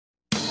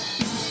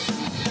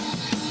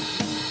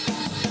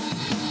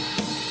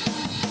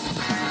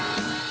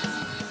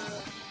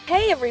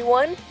Hey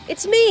everyone,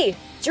 it's me,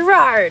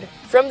 Gerard,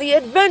 from the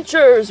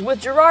Adventures with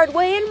Gerard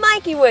Way and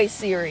Mikey Way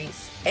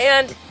series.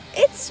 And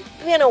it's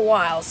been a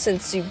while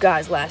since you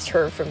guys last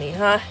heard from me,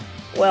 huh?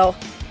 Well,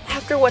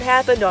 after what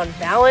happened on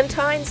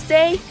Valentine's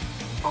Day,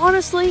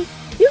 honestly,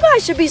 you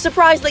guys should be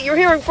surprised that you're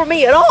hearing from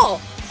me at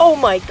all. Oh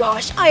my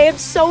gosh, I am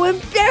so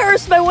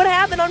embarrassed by what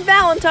happened on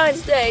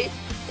Valentine's Day.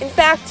 In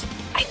fact,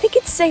 I think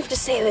it's safe to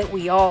say that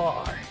we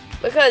all are.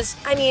 Because,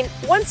 I mean,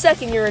 one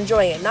second you're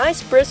enjoying a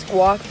nice brisk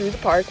walk through the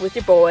park with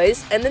your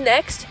boys, and the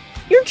next,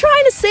 you're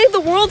trying to save the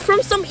world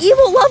from some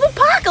evil love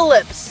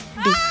apocalypse!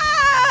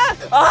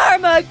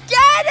 Armageddon!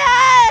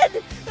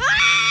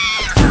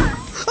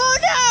 Oh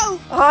no!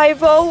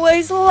 I've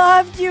always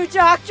loved you,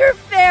 Dr.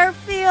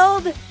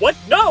 Fairfield! What?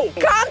 No!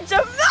 Come to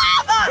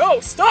Mama! No,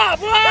 stop!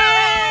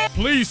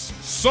 Please,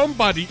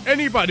 somebody,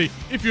 anybody,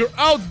 if you're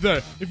out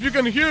there, if you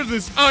can hear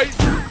this,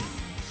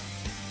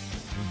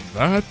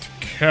 That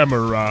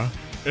camera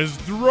is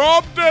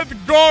drop dead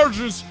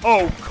gorgeous!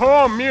 Oh,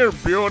 come here,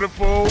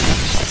 beautiful!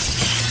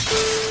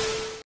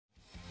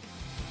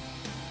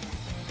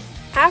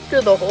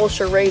 After the whole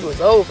charade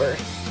was over,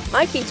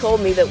 Mikey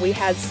told me that we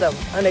had some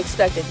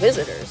unexpected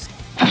visitors.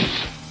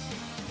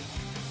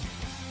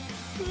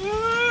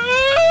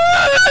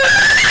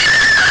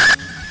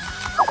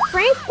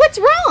 Frank, what's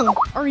wrong?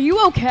 Are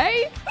you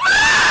okay?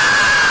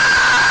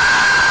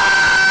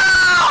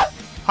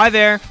 Hi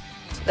there.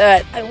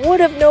 That I would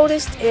have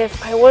noticed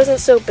if I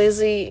wasn't so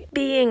busy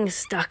being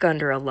stuck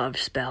under a love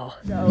spell.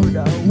 No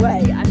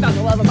way. I found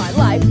the love of my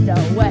life. No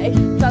way.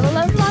 Found the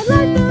love of my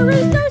life. There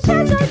is no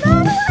chance I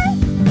found a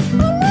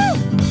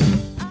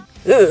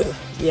way. Ugh,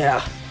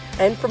 yeah.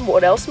 And from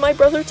what else my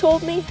brother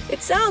told me,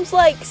 it sounds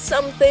like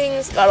some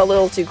things got a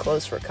little too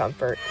close for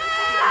comfort.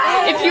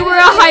 If you were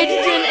a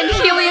hydrogen and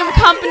helium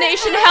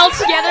combination held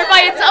together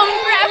by its own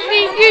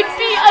gravity, you'd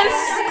be a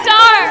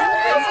star.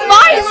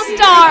 My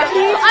star.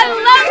 I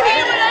love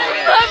you, and I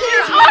love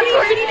your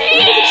awkward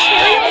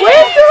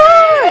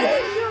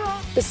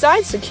knees.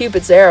 Besides the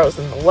Cupid's arrows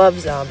and the love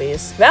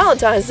zombies,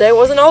 Valentine's Day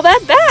wasn't all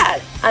that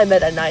bad. I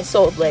met a nice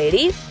old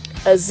lady,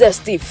 a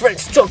zesty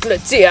French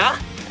chocolatier,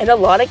 and a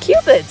lot of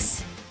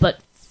Cupids.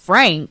 But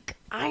Frank...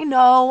 I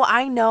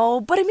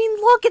know, but I mean,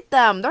 look at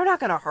them. They're not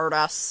gonna hurt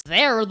us.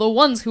 They're the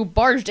ones who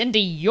barged into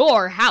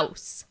your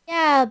house.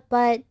 Yeah,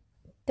 but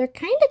they're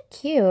kinda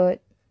cute.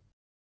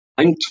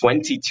 I'm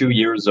 22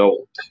 years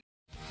old.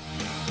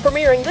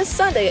 Premiering this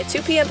Sunday at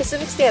 2 p.m.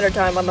 Pacific Standard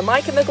Time on the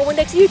My Chemical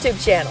Index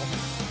YouTube channel.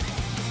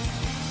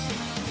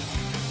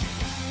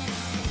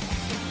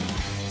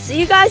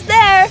 See you guys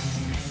there!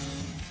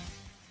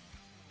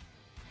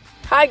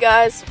 Hi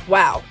guys,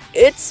 wow,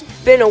 it's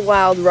been a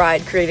wild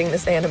ride creating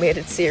this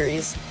animated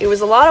series. It was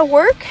a lot of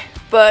work,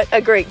 but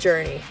a great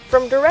journey.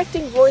 From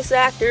directing voice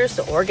actors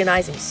to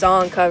organizing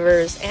song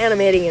covers,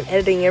 animating and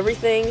editing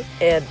everything,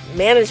 and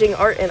managing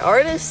art and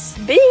artists,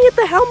 being at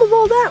the helm of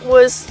all that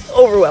was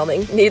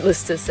overwhelming,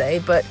 needless to say,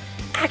 but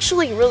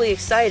actually really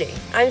exciting.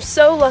 I'm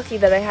so lucky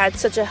that I had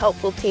such a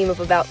helpful team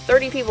of about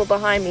 30 people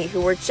behind me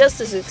who were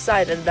just as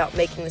excited about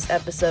making this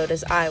episode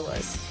as I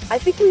was. I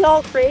think we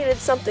all created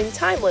something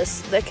timeless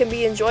that can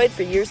be enjoyed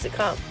for years to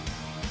come.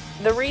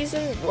 The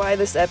reason why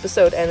this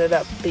episode ended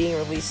up being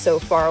released so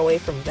far away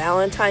from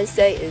Valentine's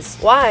Day is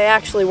why I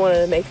actually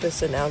wanted to make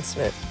this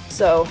announcement.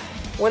 So,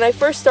 when I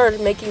first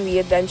started making the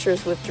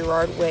Adventures with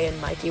Gerard Way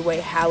and Mikey Way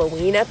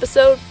Halloween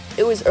episode,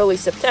 it was early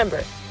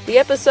September. The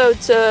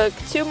episode took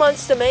 2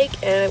 months to make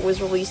and it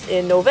was released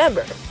in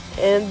November.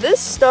 And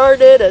this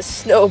started a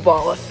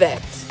snowball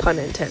effect, pun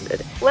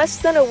intended. Less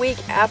than a week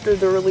after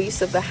the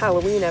release of the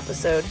Halloween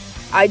episode,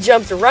 I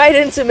jumped right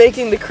into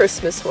making the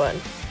Christmas one.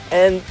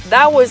 And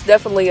that was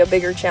definitely a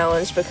bigger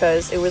challenge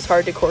because it was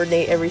hard to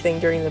coordinate everything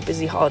during the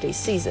busy holiday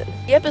season.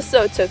 The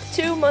episode took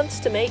 2 months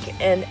to make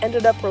and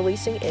ended up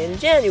releasing in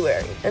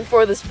January. And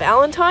for this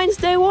Valentine's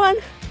Day one,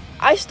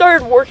 I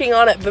started working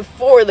on it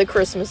before the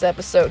Christmas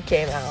episode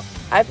came out.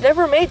 I've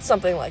never made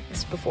something like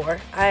this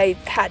before. I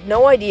had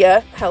no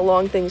idea how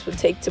long things would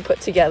take to put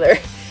together.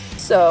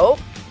 So,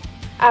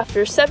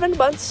 after 7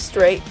 months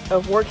straight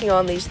of working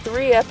on these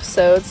 3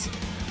 episodes,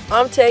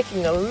 I'm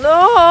taking a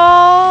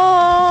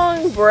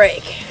long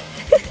break.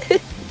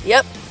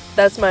 Yep,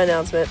 that's my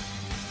announcement.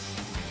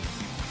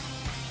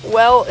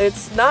 Well,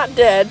 it's not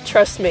dead,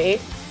 trust me.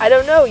 I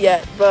don't know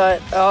yet,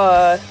 but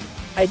I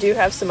do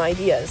have some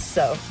ideas,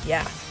 so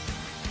yeah.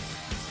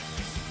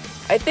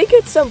 I think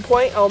at some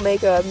point I'll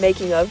make a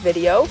making of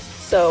video,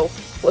 so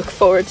look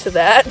forward to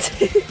that.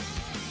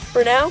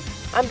 For now,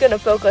 I'm gonna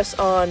focus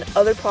on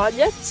other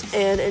projects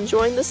and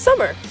enjoying the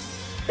summer.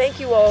 Thank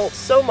you all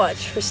so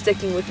much for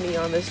sticking with me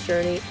on this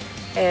journey,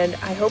 and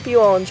I hope you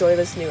all enjoy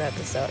this new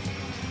episode.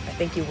 I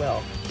think you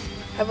will.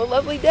 Have a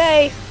lovely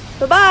day.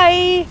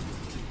 Bye-bye!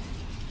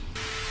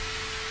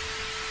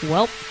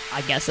 Well,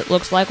 I guess it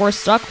looks like we're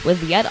stuck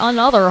with yet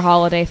another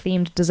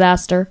holiday-themed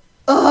disaster.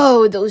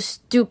 Oh, those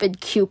stupid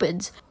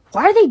Cupids.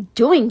 Why are they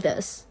doing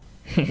this?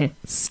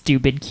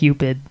 Stupid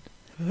Cupid.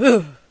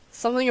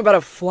 Something about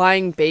a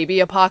flying baby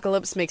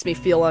apocalypse makes me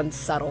feel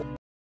unsettled.